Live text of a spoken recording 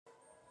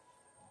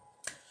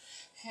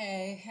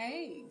Hey,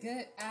 hey,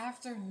 good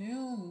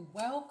afternoon.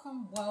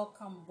 Welcome,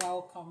 welcome,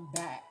 welcome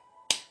back.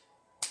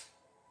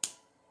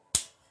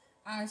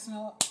 I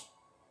smell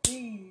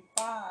three,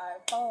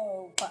 five,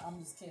 four, five. I'm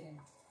just kidding.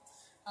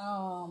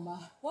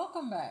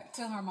 Welcome back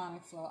to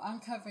Harmonic Flow,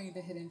 uncovering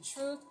the hidden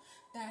truth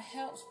that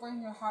helps bring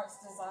your heart's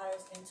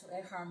desires into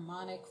a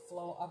harmonic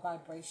flow of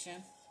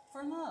vibration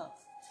for love.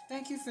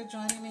 Thank you for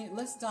joining me.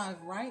 Let's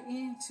dive right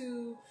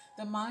into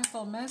the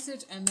mindful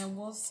message and then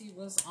we'll see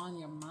what's on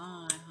your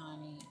mind,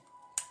 honey.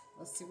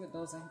 Let's see what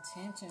those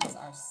intentions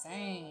are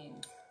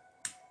saying.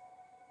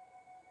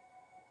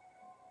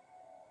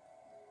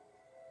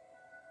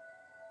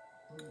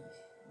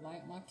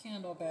 Light my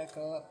candle back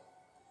up.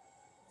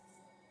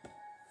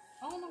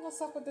 I don't know what's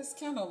up with this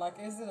candle. Like,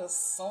 is it a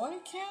soy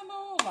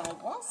candle?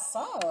 Like, what's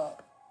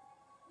up?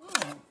 I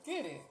don't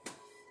get it.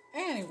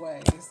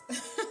 Anyways,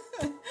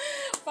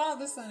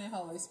 Father, Son, and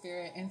Holy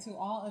Spirit, and to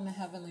all in the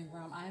heavenly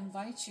realm, I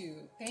invite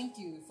you. Thank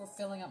you for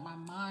filling up my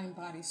mind,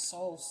 body,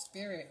 soul,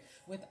 spirit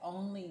with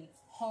only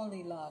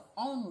holy love.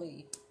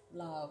 Only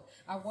love.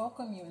 I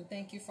welcome you and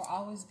thank you for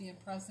always being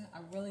present. I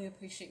really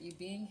appreciate you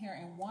being here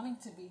and wanting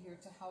to be here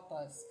to help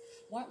us.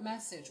 What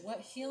message, what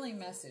healing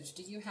message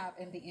do you have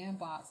in the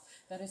inbox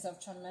that is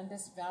of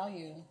tremendous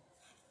value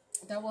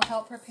that will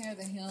help prepare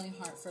the healing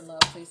heart for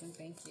love, please and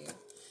thank you.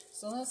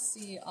 So let's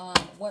see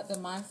what the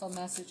mindful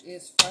message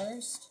is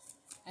first,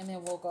 and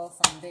then we'll go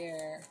from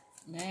there.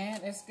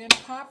 Man, it's been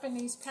popping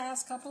these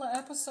past couple of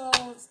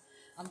episodes.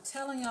 I'm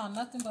telling y'all,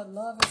 nothing but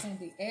love is in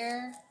the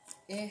air.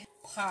 It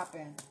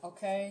popping,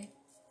 okay?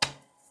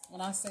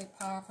 When I say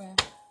popping,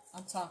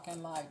 I'm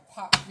talking like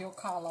pop your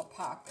collar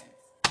popping.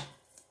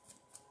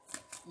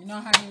 You know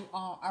how you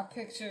I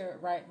picture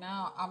right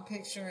now, I'm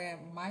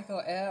picturing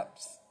Michael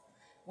Epps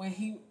when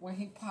he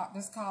popped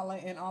his collar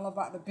in All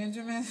About the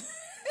Benjamins.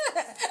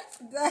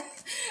 that,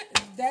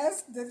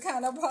 that's the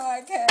kind of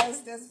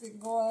podcast that's been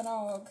going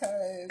on,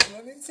 cause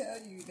let me tell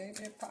you, they've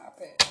been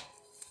popping.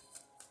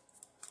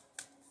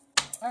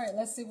 All right,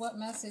 let's see what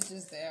message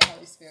is there,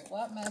 Holy Spirit.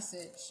 What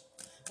message?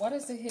 What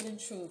is the hidden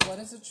truth? What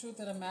is the truth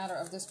of the matter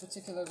of this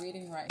particular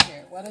reading right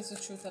here? What is the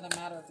truth of the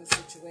matter of this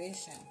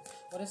situation?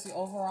 What is the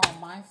overall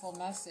mindful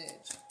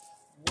message?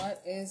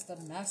 What is the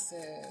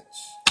message?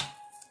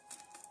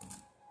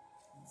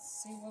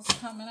 Let's see what's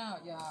coming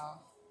out,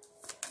 y'all.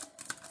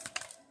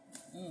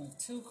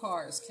 Two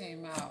cards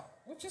came out,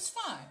 which is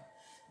fine.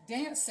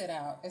 Dance it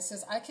out. It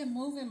says, I can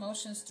move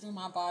emotions through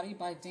my body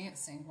by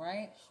dancing,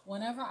 right?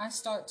 Whenever I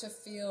start to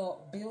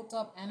feel built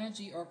up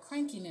energy or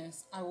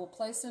crankiness, I will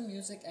play some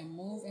music and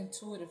move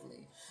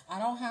intuitively. I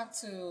don't have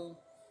to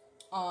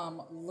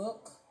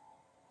look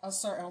a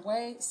certain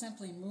way.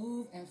 Simply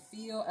move and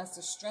feel as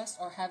the stress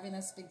or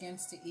heaviness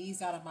begins to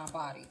ease out of my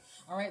body.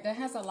 All right, that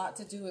has a lot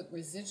to do with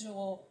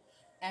residual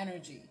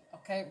energy.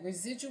 Okay,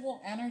 residual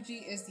energy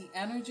is the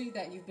energy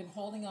that you've been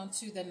holding on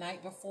to the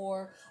night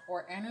before,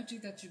 or energy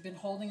that you've been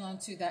holding on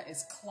to that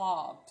is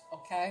clogged.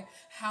 Okay,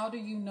 how do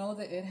you know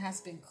that it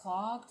has been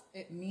clogged?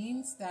 It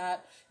means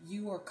that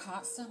you are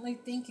constantly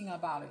thinking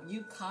about it.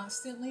 You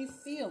constantly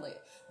feel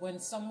it. When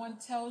someone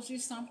tells you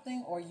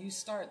something or you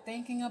start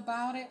thinking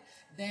about it,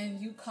 then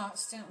you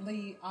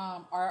constantly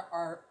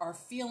are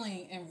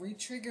feeling and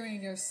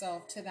re-triggering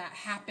yourself to that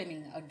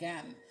happening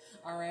again.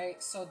 All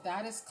right, so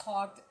that is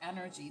clogged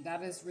energy.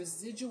 That is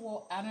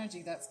residual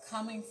energy that's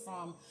coming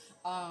from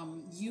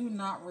you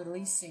not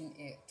releasing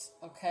it.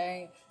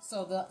 Okay,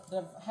 so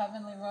the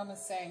heavenly realm is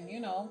saying,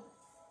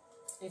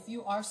 if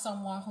you are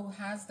someone who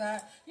has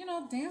that,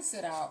 dance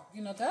it out.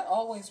 That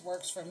always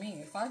works for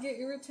me. If I get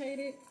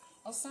irritated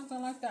or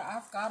something like that,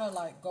 I've got to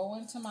like go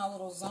into my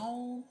little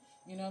zone.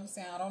 You know what I'm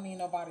saying? I don't need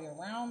nobody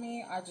around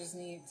me. I just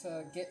need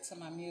to get to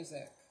my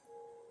music.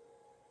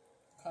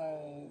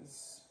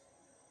 Because,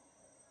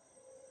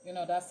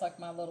 that's like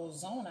my little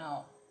zone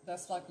out.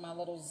 That's like my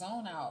little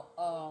zone out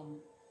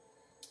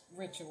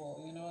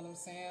ritual. You know what I'm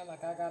saying?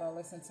 Like, I got to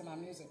listen to my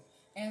music.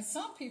 And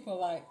some people,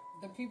 like,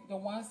 the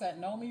ones that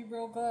know me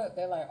real good,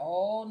 they're like,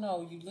 oh,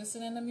 no, you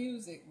listening to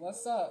music.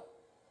 What's up?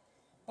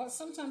 But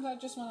sometimes I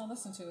just want to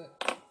listen to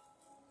it.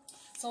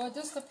 So it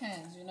just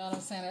depends, you know what I'm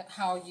saying,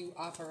 how you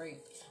operate.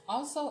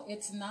 Also,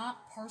 it's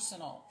not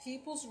personal.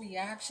 People's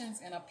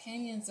reactions and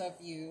opinions of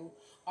you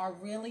are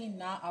really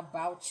not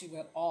about you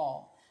at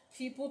all.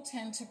 People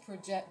tend to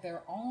project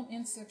their own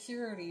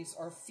insecurities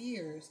or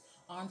fears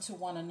onto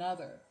one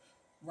another,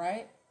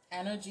 right?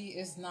 Energy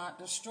is not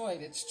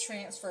destroyed. It's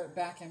transferred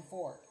back and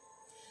forth.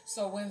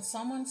 So when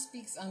someone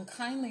speaks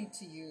unkindly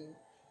to you,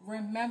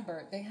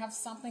 remember they have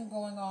something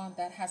going on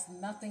that has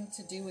nothing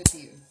to do with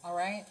you. All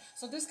right.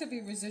 So this could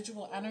be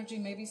residual energy.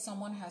 Maybe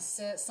someone has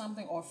said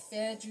something or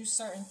fed you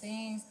certain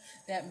things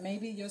that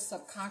maybe your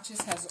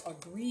subconscious has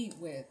agreed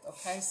with.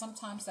 Okay.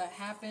 Sometimes that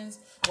happens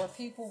where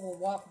people will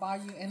walk by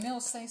you and they'll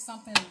say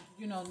something,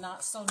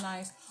 not so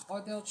nice,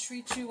 or they'll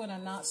treat you in a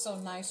not so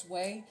nice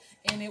way.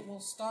 And it will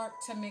start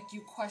to make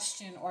you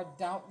question or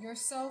doubt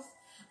yourself.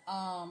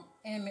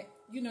 And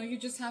you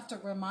just have to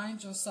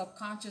remind your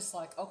subconscious,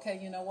 like, okay,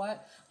 you know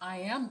what? I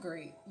am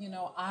great.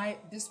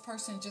 This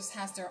person just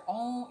has their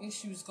own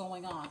issues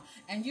going on.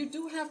 And you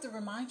do have to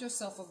remind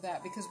yourself of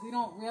that, because we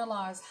don't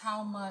realize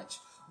how much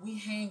we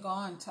hang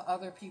on to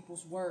other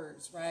people's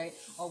words, right?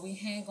 Or we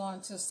hang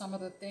on to some of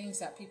the things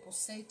that people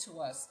say to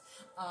us.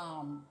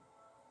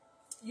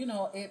 You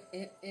know,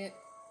 it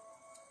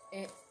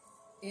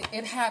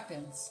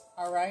happens,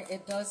 all right?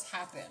 It does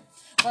happen.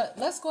 But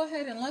let's go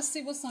ahead and let's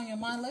see what's on your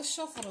mind. Let's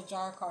shuffle the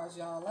jar cards,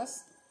 y'all.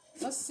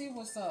 Let's see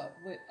what's up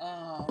with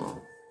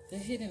the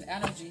hidden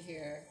energy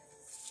here.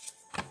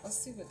 Let's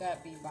see what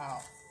that be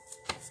about.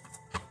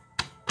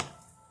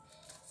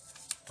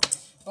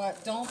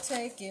 But don't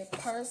take it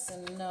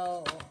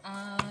personal.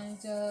 I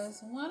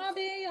just wanna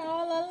be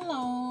all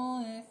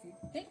alone. If you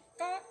think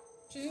I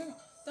you,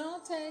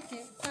 don't take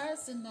it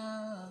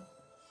personal.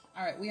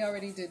 All right, we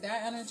already did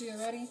that energy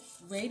already.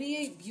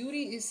 Radiate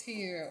beauty is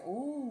here.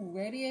 Ooh,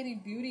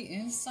 radiating beauty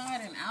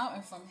inside and out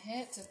and from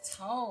head to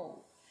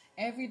toe.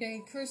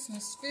 Everyday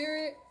Christmas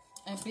spirit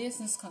and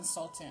business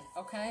consultant,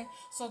 okay?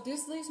 So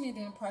this leaves me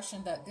the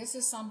impression that this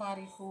is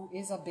somebody who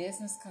is a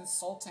business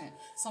consultant,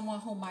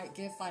 someone who might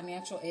give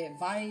financial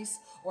advice,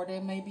 or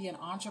they may be an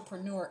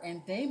entrepreneur,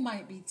 and they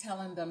might be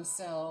telling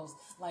themselves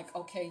like,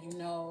 okay,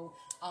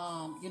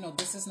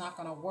 this is not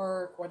going to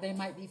work, or they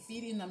might be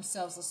feeding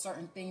themselves a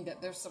certain thing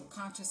that their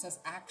subconscious has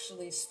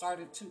actually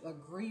started to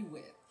agree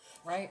with.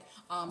 Right?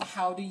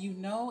 How do you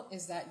know?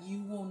 Is that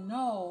you will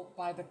know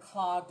by the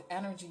clogged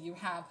energy you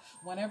have.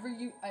 Whenever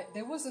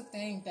there was a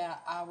thing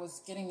that I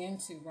was getting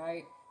into,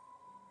 right?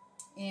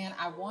 And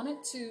I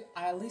wanted to,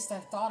 at least I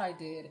thought I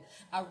did,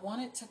 I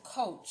wanted to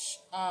coach,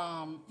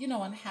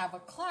 and have a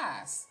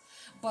class.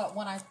 But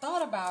when I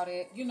thought about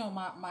it,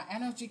 my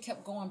energy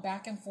kept going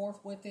back and forth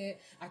with it.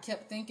 I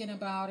kept thinking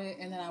about it,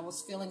 and then I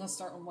was feeling a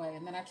certain way.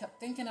 And then I kept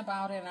thinking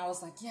about it, and I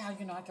was like, yeah,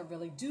 I could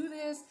really do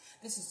this.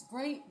 This is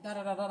great,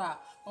 da-da-da-da-da.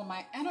 But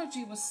my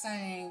energy was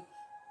saying,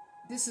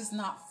 this is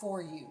not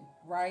for you,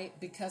 right?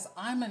 Because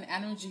I'm an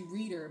energy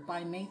reader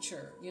by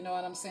nature. You know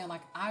what I'm saying?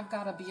 Like, I've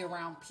got to be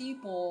around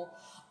people.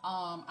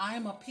 I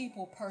am a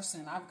people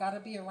person. I've got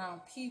to be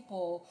around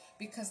people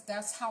because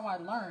that's how I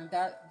learn.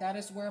 That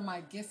is where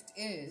my gift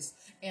is.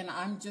 And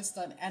I'm just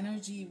an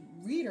energy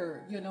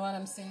reader. You know what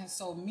I'm saying?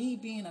 So me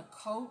being a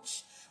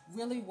coach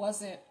really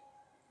wasn't,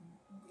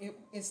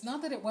 it's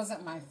not that it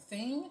wasn't my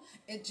thing.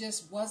 It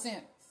just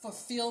wasn't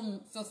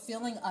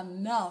fulfilling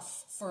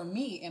enough for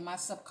me. And my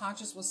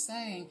subconscious was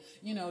saying,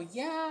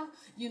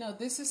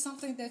 this is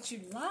something that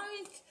you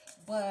like,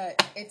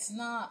 but it's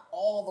not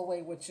all the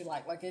way what you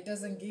like. Like, it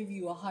doesn't give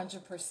you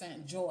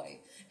 100% joy.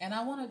 And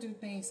I want to do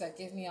things that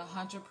give me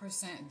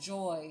 100%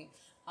 joy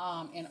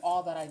in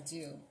all that I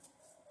do.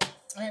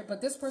 All right,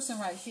 but this person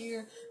right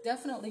here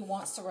definitely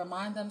wants to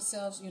remind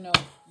themselves,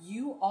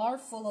 you are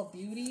full of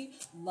beauty,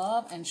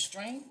 love, and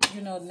strength,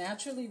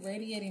 naturally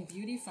radiating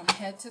beauty from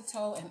head to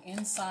toe and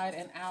inside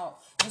and out.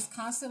 Just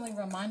constantly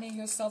reminding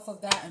yourself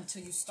of that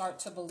until you start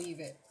to believe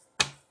it.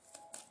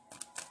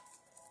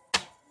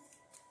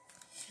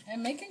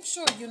 And making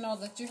sure,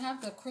 that you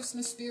have the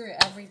Christmas spirit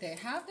every day.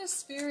 Have this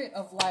spirit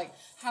of like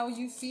how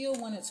you feel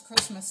when it's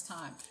Christmas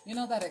time.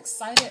 That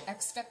excited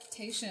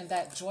expectation,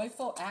 that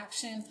joyful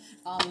action,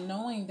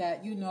 knowing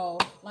that,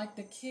 like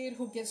the kid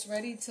who gets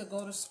ready to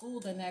go to school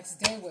the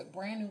next day with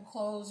brand new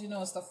clothes.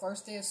 It's the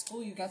first day of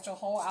school. You got your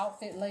whole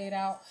outfit laid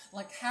out.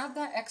 Like, have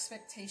that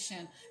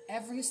expectation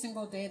every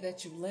single day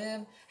that you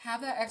live.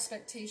 Have that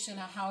expectation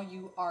of how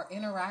you are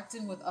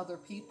interacting with other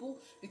people,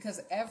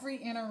 because every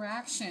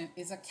interaction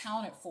is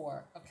accounted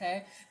for,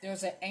 okay?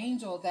 There's an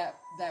angel that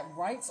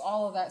writes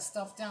all of that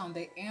stuff down.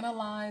 They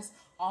analyze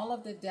all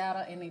of the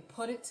data and they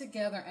put it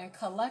together and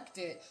collect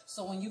it.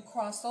 So when you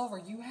cross over,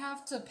 you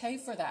have to pay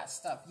for that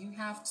stuff. You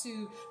have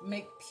to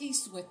make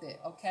peace with it,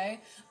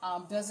 okay?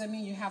 Doesn't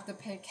mean you have to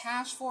pay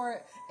cash for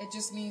it. It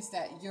just means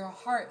that your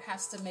heart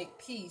has to make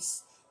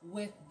peace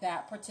with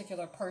that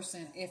particular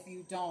person if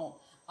you don't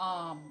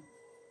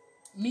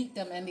meet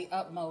them in the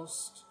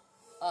utmost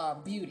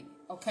beauty,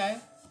 okay?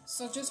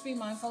 So just be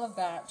mindful of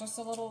that. Just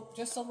a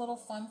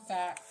little fun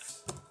fact.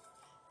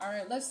 All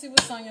right, let's see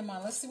what's on your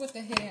mind. Let's see what the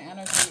hidden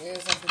energy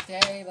is of the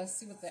day. Let's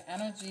see what the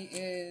energy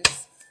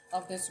is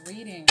of this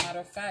reading. Matter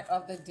of fact,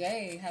 of the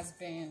day has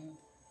been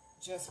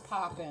just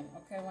popping.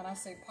 Okay, when I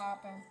say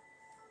popping,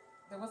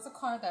 there was a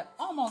card that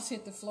almost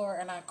hit the floor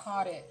and I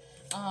caught it.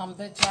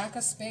 The Jack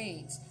of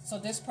Spades. So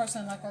this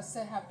person, like I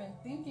said, have been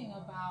thinking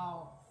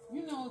about,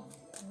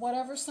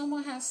 whatever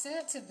someone has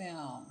said to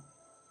them.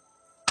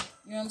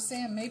 You know what I'm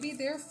saying? Maybe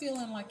they're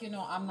feeling like,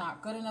 I'm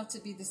not good enough to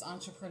be this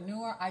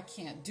entrepreneur. I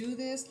can't do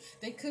this.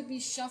 They could be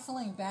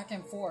shuffling back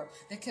and forth.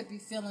 They could be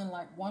feeling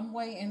like one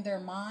way in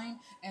their mind,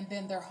 and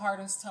then their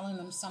heart is telling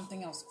them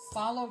something else.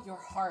 Follow your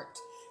heart,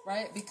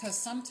 right? Because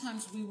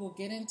sometimes we will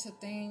get into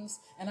things,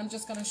 and I'm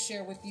just going to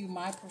share with you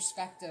my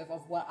perspective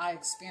of what I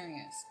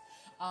experienced.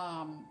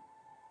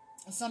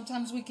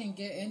 Sometimes we can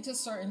get into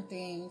certain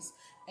things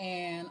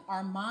and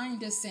our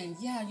mind is saying,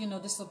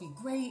 this will be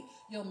great.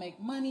 You'll make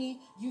money.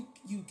 You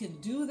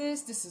can do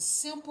this. This is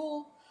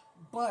simple.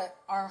 but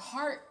our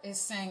heart is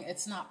saying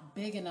it's not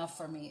big enough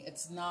for me.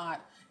 It's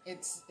not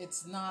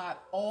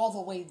all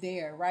the way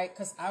there, right?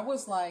 Because I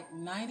was like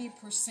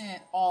 90%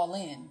 all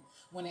in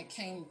when it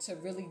came to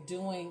really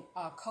doing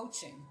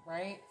coaching,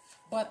 right?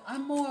 But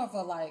I'm more of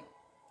a like,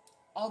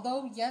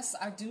 although yes,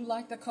 I do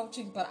like the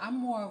coaching, but I'm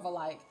more of a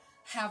like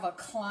have a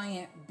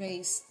client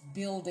based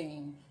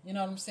building, you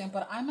know what I'm saying?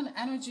 But I'm an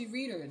energy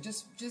reader,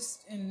 just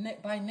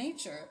by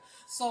nature.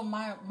 So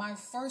my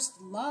first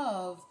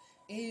love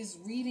is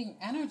reading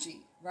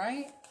energy,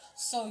 right?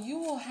 So you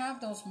will have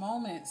those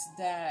moments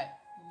that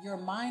your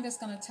mind is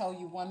going to tell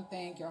you one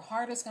thing, your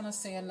heart is going to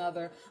say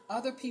another,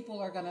 other people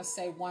are going to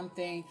say one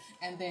thing,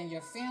 and then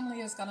your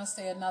family is going to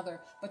say another.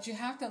 But you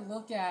have to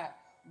look at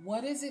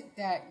what is it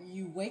that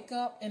you wake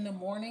up in the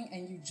morning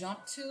and you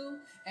jump to,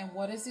 and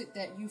what is it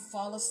that you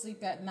fall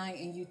asleep at night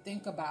and you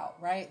think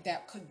about, right?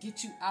 That could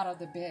get you out of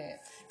the bed.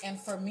 And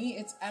for me,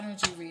 it's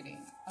energy reading,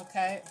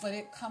 okay? But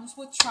it comes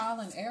with trial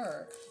and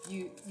error.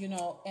 You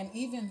know, and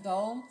even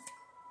though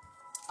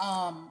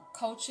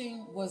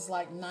coaching was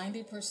like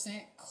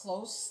 90%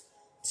 close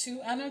to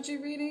energy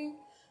reading,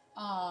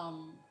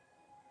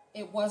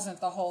 it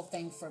wasn't the whole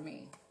thing for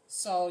me.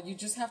 So you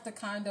just have to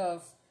kind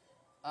of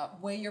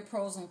weigh your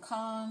pros and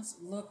cons,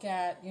 look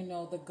at, you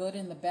know, the good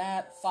and the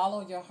bad,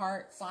 follow your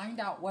heart, find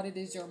out what it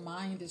is your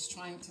mind is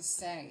trying to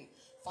say,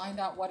 find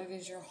out what it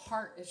is your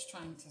heart is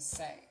trying to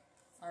say.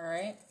 All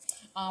right.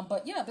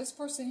 But yeah, this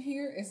person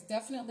here is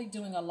definitely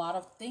doing a lot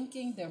of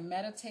thinking. They're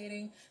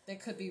meditating. They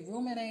could be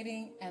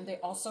ruminating, and they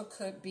also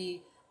could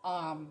be,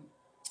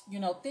 you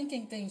know,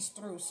 thinking things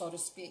through, so to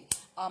speak.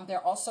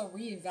 They're also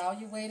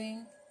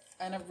reevaluating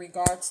in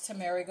regards to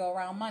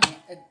merry-go-round money.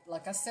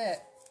 Like I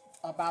said,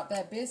 about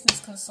that business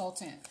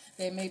consultant,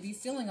 they may be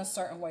feeling a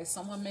certain way.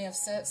 Someone may have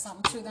said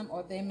something to them,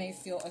 or they may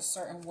feel a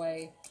certain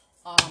way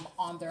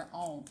on their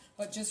own.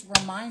 But just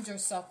remind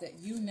yourself that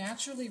you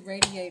naturally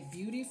radiate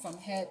beauty from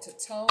head to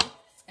toe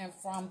and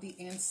from the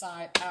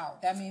inside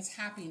out. That means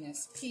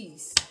happiness,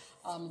 peace,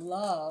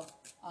 love,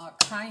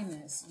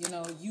 kindness. You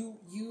know,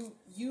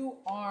 you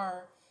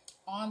are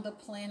on the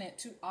planet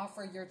to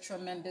offer your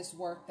tremendous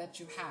work that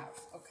you have.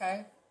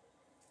 Okay.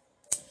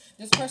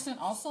 This person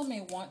also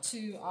may want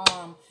to,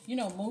 you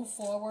know, move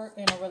forward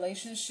in a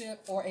relationship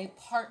or a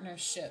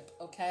partnership,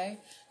 okay?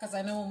 Because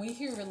I know when we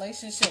hear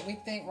relationship, we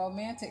think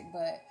romantic,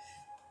 but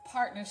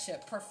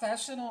partnership,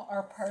 professional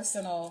or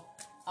personal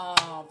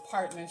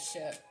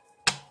partnership.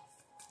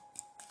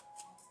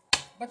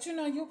 But you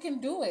know, you can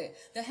do it.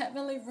 The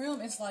heavenly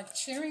realm is like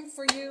cheering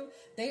for you.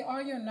 They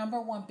are your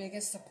number one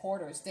biggest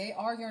supporters. They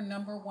are your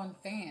number one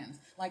fans.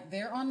 Like,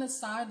 they're on the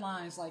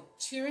sidelines, like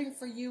cheering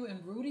for you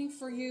and rooting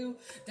for you.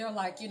 They're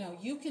like, you know,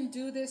 you can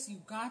do this. You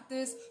got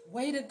this.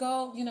 Way to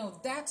go. You know,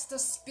 that's the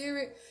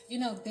spirit. You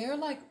know, they're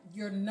like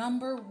your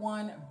number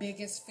one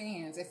biggest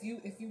fans. If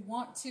you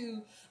want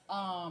to,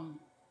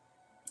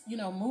 you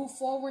know, move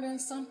forward in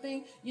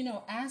something, you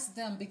know, ask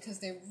them, because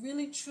they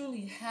really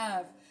truly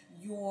have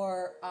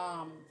your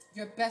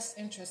best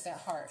interest at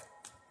heart.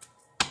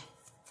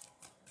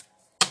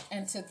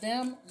 And to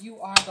them, you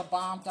are the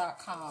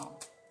bomb.com.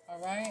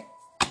 All right.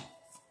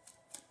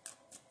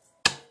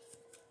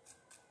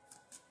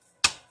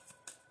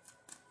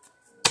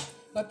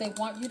 But they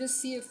want you to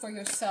see it for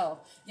yourself.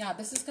 Yeah,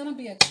 this is going to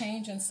be a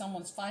change in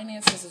someone's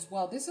finances as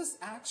well. This is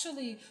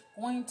actually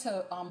going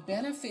to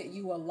benefit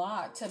you a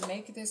lot to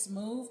make this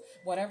move,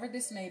 whatever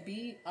this may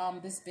be.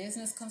 This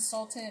business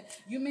consultant,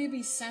 you may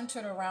be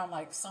centered around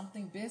like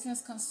something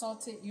business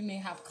consultant. You may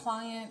have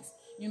clients.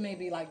 You may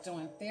be like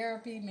doing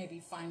therapy, maybe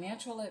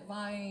financial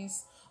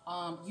advice.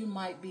 You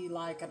might be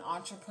like an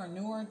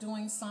entrepreneur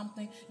doing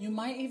something. You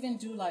might even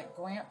do like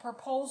grant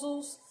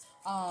proposals,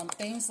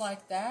 things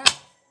like that.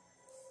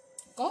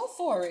 Go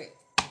for it.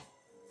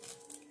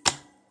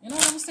 You know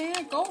what I'm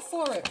saying? Go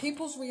for it.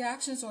 People's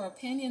reactions or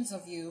opinions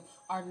of you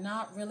are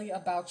not really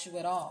about you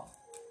at all,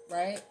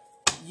 right?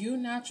 You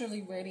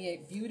naturally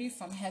radiate beauty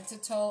from head to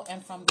toe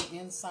and from the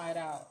inside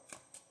out.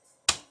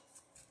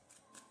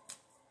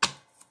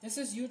 This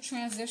is you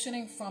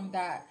transitioning from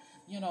that,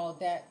 you know,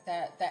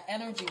 that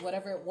energy,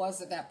 whatever it was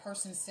that that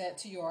person said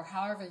to you, or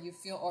however you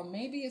feel, or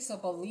maybe it's a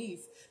belief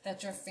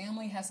that your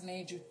family has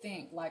made you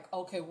think, like,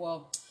 okay,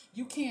 well,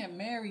 you can't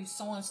marry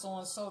so and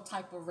so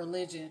type of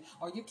religion,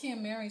 or you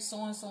can't marry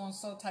so and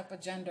so type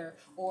of gender,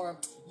 or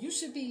you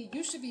should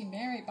be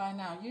married by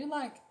now. You're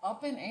like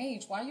up in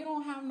age. Why you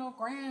don't have no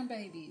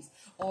grandbabies?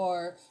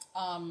 Or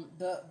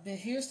the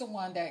here's the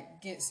one that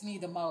gets me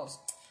the most.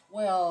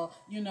 Well,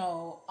 you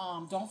know,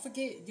 don't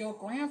forget your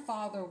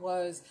grandfather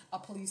was a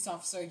police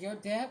officer. Your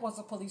dad was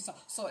a police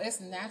officer. So it's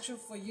natural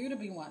for you to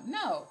be one.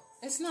 No,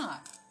 it's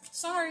not.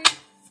 Sorry.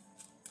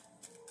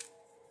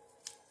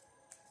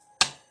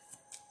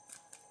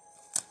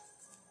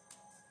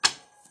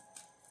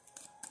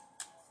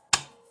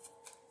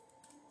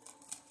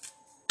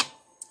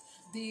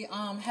 The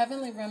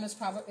heavenly realm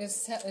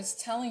is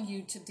telling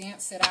you to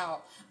dance it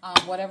out.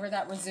 Whatever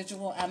that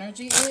residual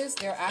energy is,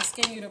 they're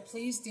asking you to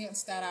please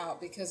dance that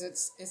out, because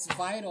it's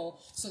vital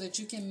so that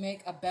you can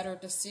make a better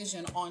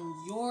decision on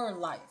your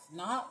life.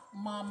 Not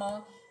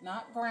mama,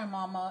 not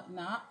grandmama,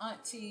 not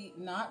auntie,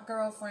 not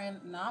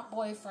girlfriend, not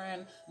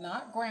boyfriend,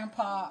 not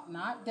grandpa,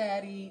 not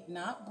daddy,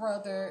 not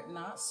brother,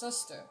 not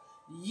sister.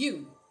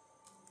 You.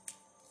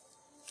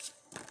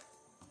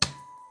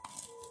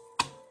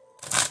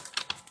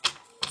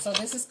 So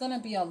this is going to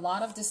be a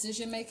lot of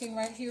decision making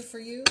right here for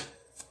you.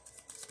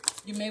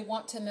 You may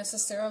want to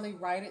necessarily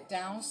write it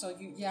down. So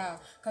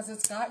because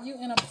it's got you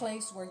in a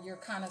place where you're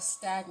kind of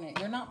stagnant.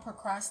 You're not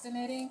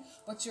procrastinating,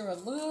 but you're a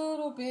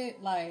little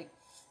bit like,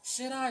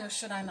 should I or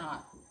should I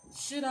not?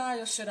 Should I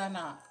or should I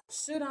not?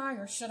 Should I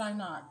or should I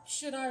not?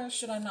 Should I or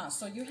should I not?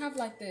 So you have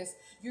like this,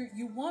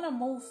 you want to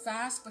move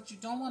fast, but you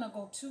don't want to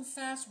go too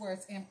fast where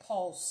it's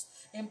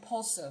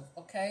impulsive,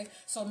 okay?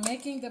 So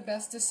making the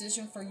best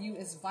decision for you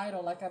is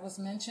vital. Like I was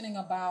mentioning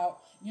about,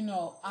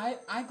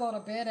 I go to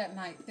bed at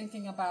night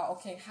thinking about,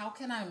 okay, how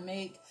can I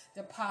make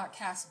the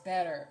podcast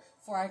better?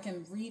 For I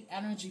can read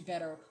energy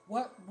better.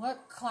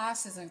 What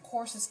classes and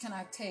courses can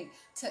I take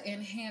to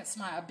enhance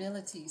my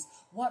abilities?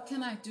 What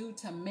can I do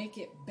to make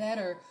it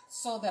better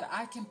so that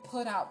I can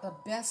put out the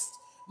best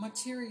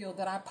material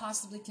that I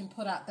possibly can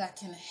put out that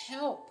can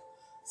help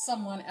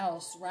someone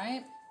else,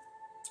 right?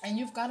 And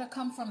you've got to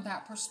come from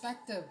that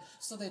perspective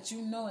so that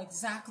you know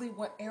exactly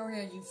what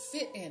area you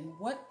fit in.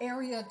 What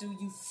area do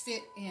you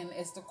fit in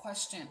is the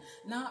question.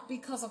 Not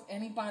because of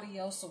anybody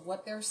else or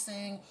what they're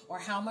saying or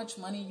how much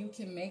money you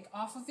can make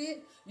off of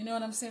it. You know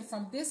what I'm saying?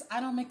 From this,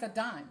 I don't make a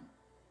dime.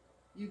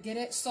 You get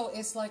it? So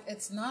it's like,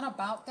 it's not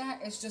about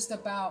that. It's just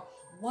about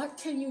what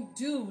can you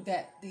do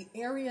that the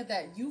area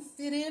that you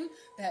fit in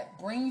that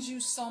brings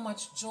you so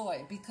much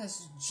joy,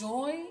 because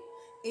joy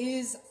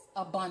is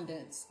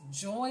abundance.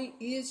 Joy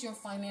is your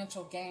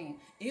financial gain.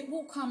 It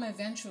will come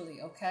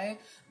eventually, okay?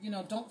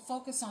 Don't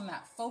focus on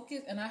that.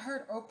 Focus, and I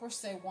heard Oprah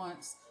say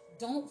once,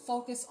 don't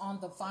focus on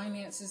the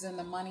finances and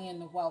the money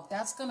and the wealth.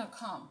 That's going to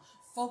come.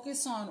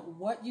 Focus on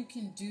what you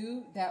can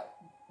do that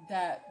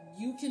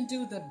you can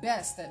do the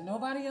best that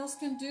nobody else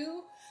can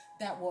do,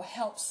 that will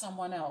help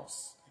someone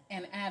else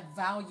and add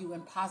value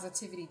and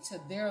positivity to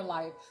their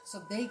life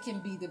so they can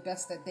be the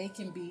best that they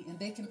can be, and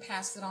they can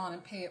pass it on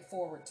and pay it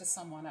forward to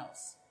someone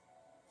else.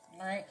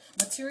 All right.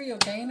 Material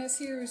gain is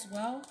here as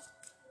well.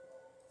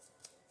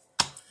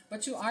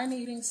 But you are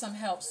needing some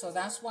help. So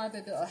that's why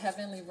the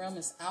heavenly realm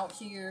is out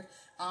here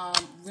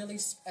really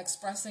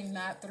expressing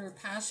that through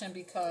passion,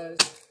 because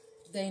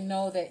they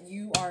know that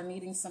you are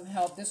needing some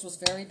help. This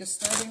was very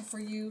disturbing for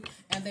you,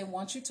 and they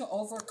want you to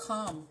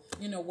overcome,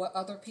 what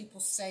other people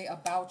say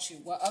about you.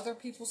 What other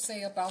people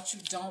say about you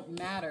don't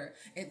matter.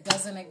 It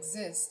doesn't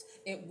exist.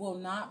 It will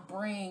not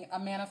bring a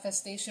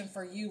manifestation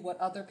for you, what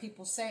other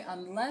people say,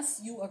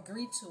 unless you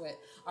agree to it.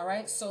 All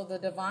right. So the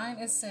divine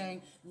is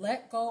saying,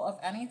 let go of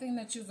anything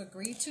that you've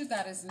agreed to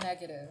that is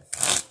negative.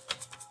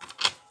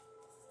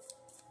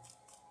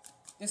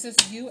 This is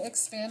you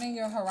expanding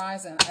your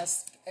horizon,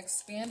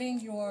 expanding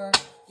your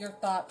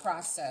thought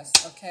process,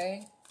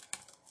 okay?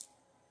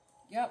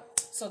 Yep.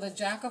 So the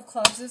Jack of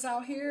Clubs is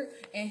out here,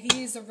 and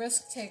he's a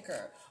risk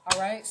taker, all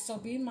right? So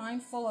be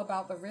mindful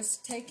about the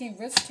risk taking.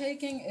 Risk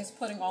taking is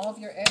putting all of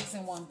your eggs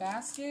in one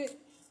basket,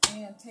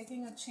 and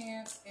taking a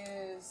chance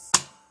is,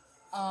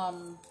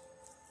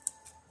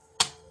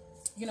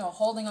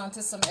 holding on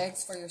to some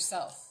eggs for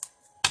yourself,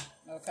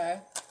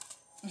 okay?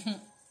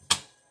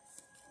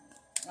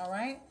 All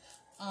right?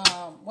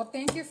 Well,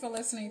 thank you for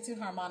listening to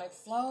Harmonic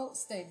Flow.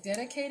 Stay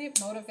dedicated,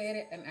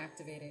 motivated, and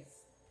activated.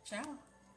 Ciao.